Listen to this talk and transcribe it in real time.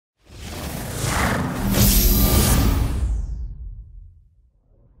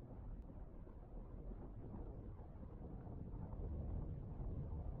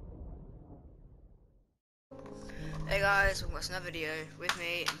guys, welcome to another video with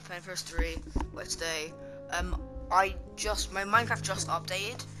me in Planetverse 3, where today, my Minecraft just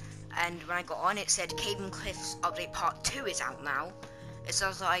updated, and when I got on it said Cave and Cliffs Update Part 2 is out now. It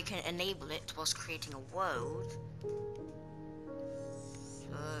says that I can enable it whilst creating a world.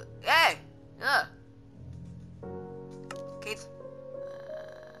 Hey! Cave,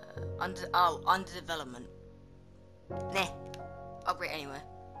 under development. Nah. Upgrade anyway.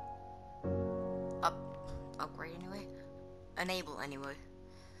 Upgrade anyway. Enable anyway.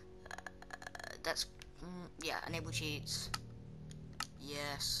 That's yeah. Enable cheats.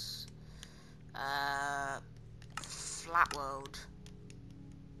 Yes. Flat world.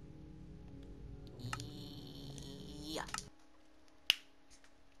 Yeah.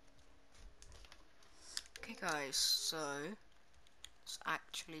 Okay, guys. So let's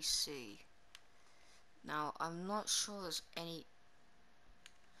actually see. Now I'm not sure there's any.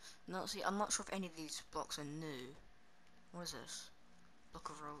 I'm not sure if any of these blocks are new. What is this? Block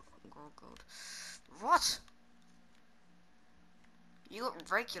of gold. What? You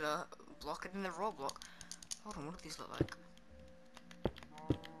got regular block and then the raw block. Hold on, what do these look like?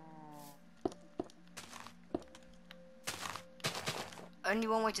 Only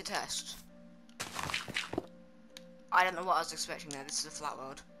one way to test. I don't know what I was expecting there. This is a flat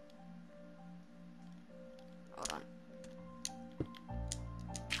world. Hold on.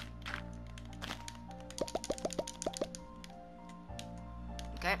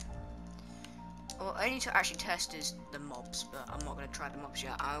 Okay. Well, only to actually test is the mobs, but I'm not going to try the mobs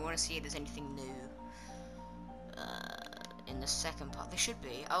yet. I want to see if there's anything new in the second part. There should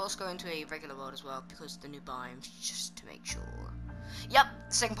be. I'll also go into a regular world as well because the new biomes, just to make sure. Yep,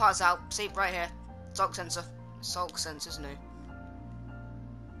 second part's out. See, right here. Sulk sensor. Sulk sensor's new.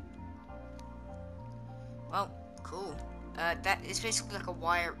 Well, cool. That is basically like a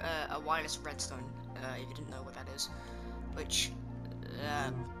wireless redstone. If you didn't know what that is, which.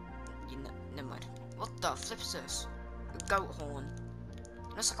 Never mind. What the flip is this? A goat horn.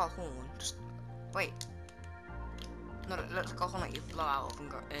 Looks like a horn. Just wait. No, it looks like a horn that you blow out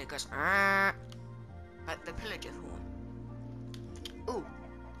and it goes. Like the pillager horn. Ooh.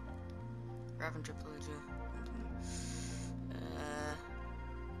 Ravager pillager.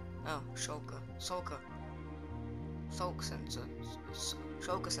 Oh, shulker. Sulker. Sulk sensor.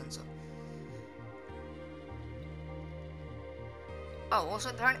 Shulker sensor. Oh, also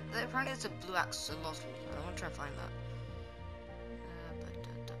apparently it's a blue axolotl. I want to try and find that.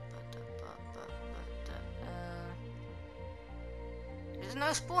 There's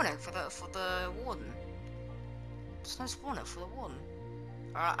no spawn egg for the warden. There's no spawn egg for the warden.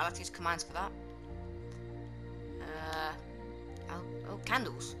 Alright, I'll have to use commands for that. Oh,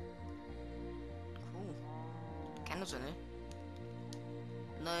 candles. Cool. Candles are new.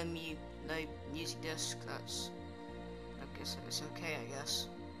 No music disc. That's. I guess it's okay, I guess.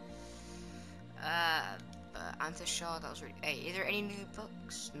 Anther Shard, that was really. Hey, are there any new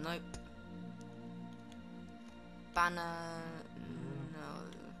books? Nope. Banner,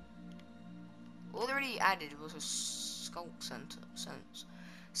 no. All they already added was a Skulk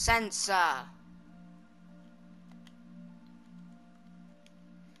sensor.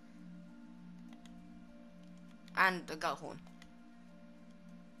 And a goat horn.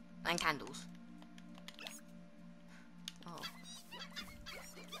 And candles.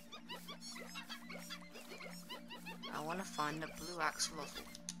 I want to find the blue axolotl.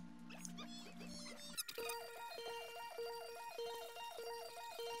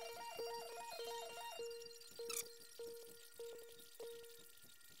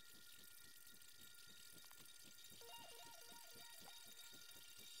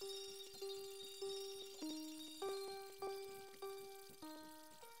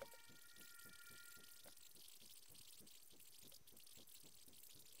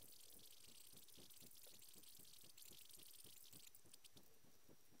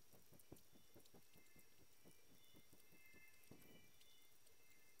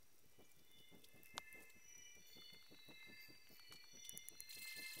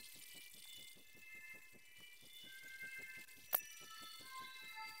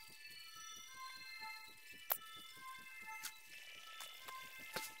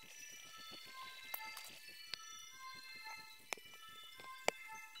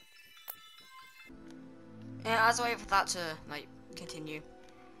 Yeah, as I wait for that to like continue.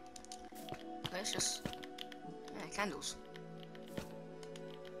 Let's just candles.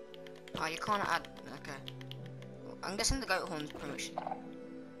 Oh, you can't add. Okay. Well, I'm guessing the goat horn's pretty much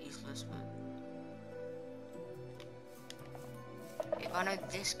useless, but if I know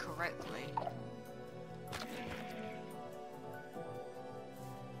this correctly.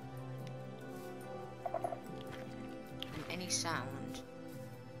 sound.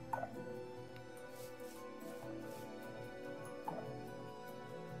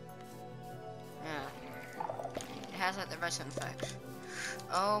 Yeah. It has like the resonant effect.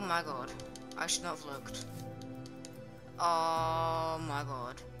 Oh my god. I should not have looked. Oh my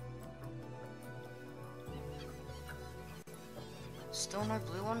god. Still no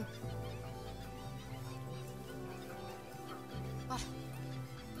blue one? What?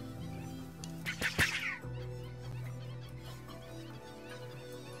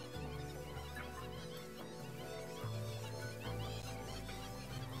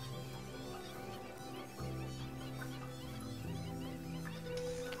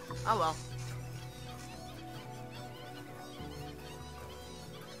 Oh well.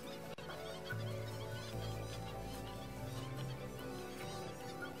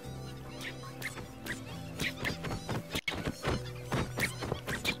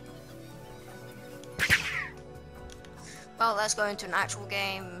 Well, let's go into an actual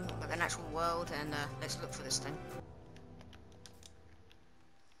game, like an actual world, and let's look for this thing.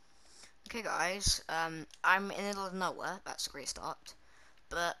 Okay guys, I'm in the middle of nowhere, that's a great start.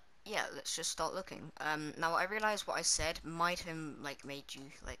 But yeah, let's just start looking. Now I realized what I said might have like made you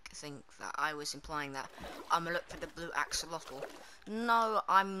like think that I was implying that I'm gonna look for the blue axolotl. No,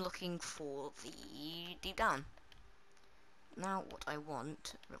 I'm looking for the deep down. Now what I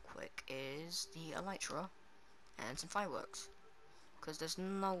want, real quick, is the elytra and some fireworks. Because there's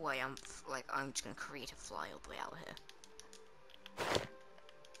no way I'm just gonna create a fly all the way out here.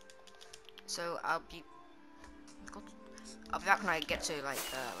 So I'll be back when I get to like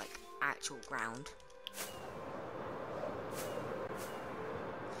actual ground.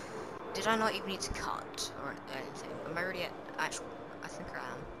 Did I not even need to cut or anything? Am I already at actual? I think I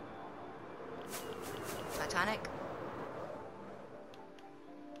am. Titanic.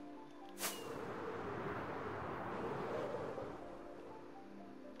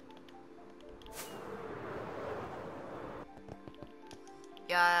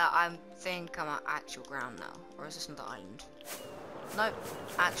 Yeah, I think I'm at actual ground now. Or is this another island? Nope,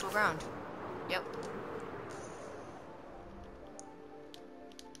 actual ground. Yep.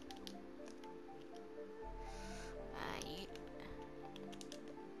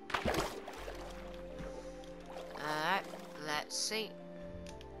 Alright, let's see.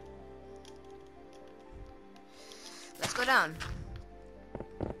 Let's go down.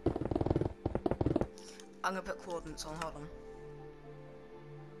 I'm gonna put coordinates on, hold on.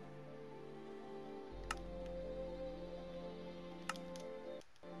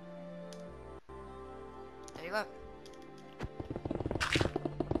 There you go.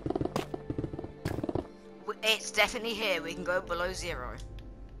 It's definitely here. We can go below 0.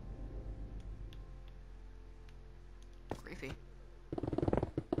 Creepy.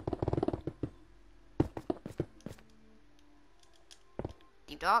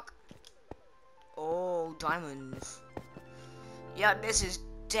 Deep dark. Oh, diamonds. Yeah, this is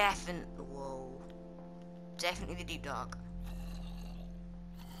definitely. Whoa. Definitely the deep dark.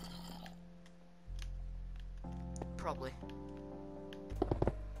 Probably.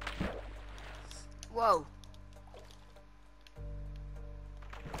 Whoa.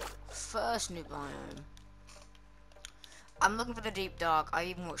 First new biome. I'm looking for the deep dark. I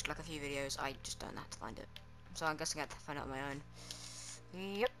even watched like a few videos. I just don't know how to find it. So I'm guessing I have to find it on my own.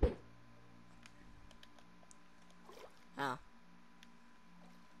 Yep. Oh.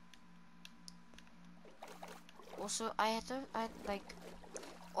 Also, I like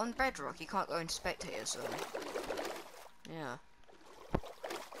on Bedrock you can't go into spectator, so yeah.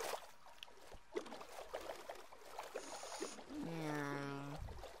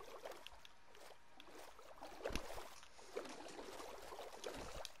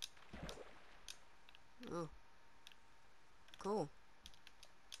 Ooh. Cool.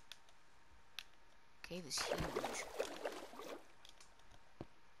 Cave is huge.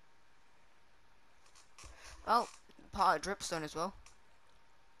 Oh, part of dripstone as well.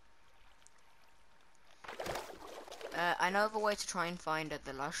 I know of a way to try and find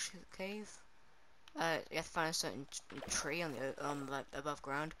the lush cave. You have to find a certain tree on the like above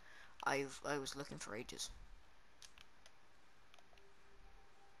ground. I was looking for ages.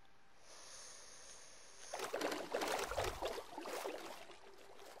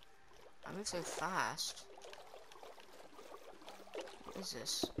 I move so fast. What is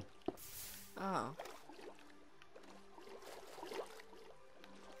this? Oh.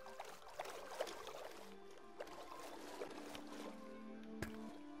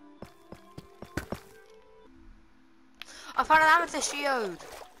 I found an amethyst geode!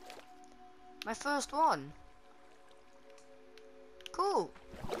 My first one. Cool.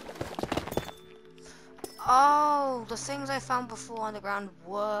 Oh, the things I found before on the ground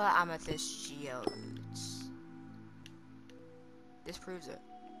were amethyst geodes. This proves it.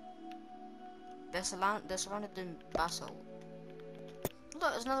 They're surrounded in basalt.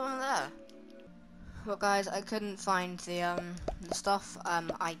 Look, there's another one there. Well, guys, I couldn't find the stuff.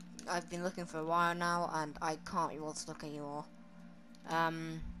 I've been looking for a while now, and I can't be bothered to look anymore.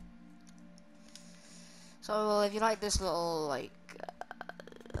 So if you like this little like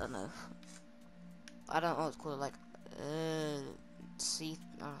I don't know what it's called, like I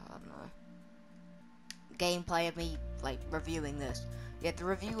don't know, gameplay of me like reviewing this. Yeah, the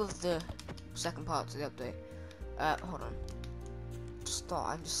review of the second part to the update. Hold on. Stop!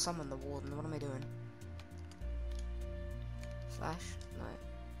 I just summoned the warden. What am I doing? Slash no.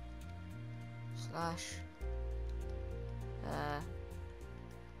 Slash.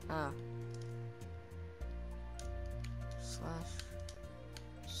 Oh. Slash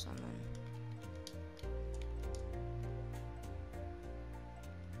summon.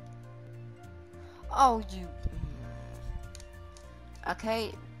 Oh, you.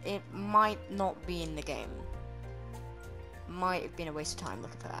 Okay, it might not be in the game. Might have been a waste of time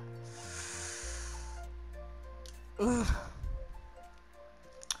looking for that. Ugh.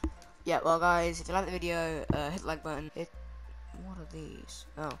 Yeah, well, guys, if you like the video, hit the like button. What are these?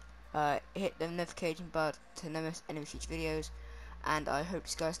 Oh, hit the notification button to never miss any future videos, and I hope to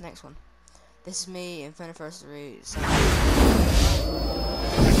see you guys next one. This is me, Inferno First 3.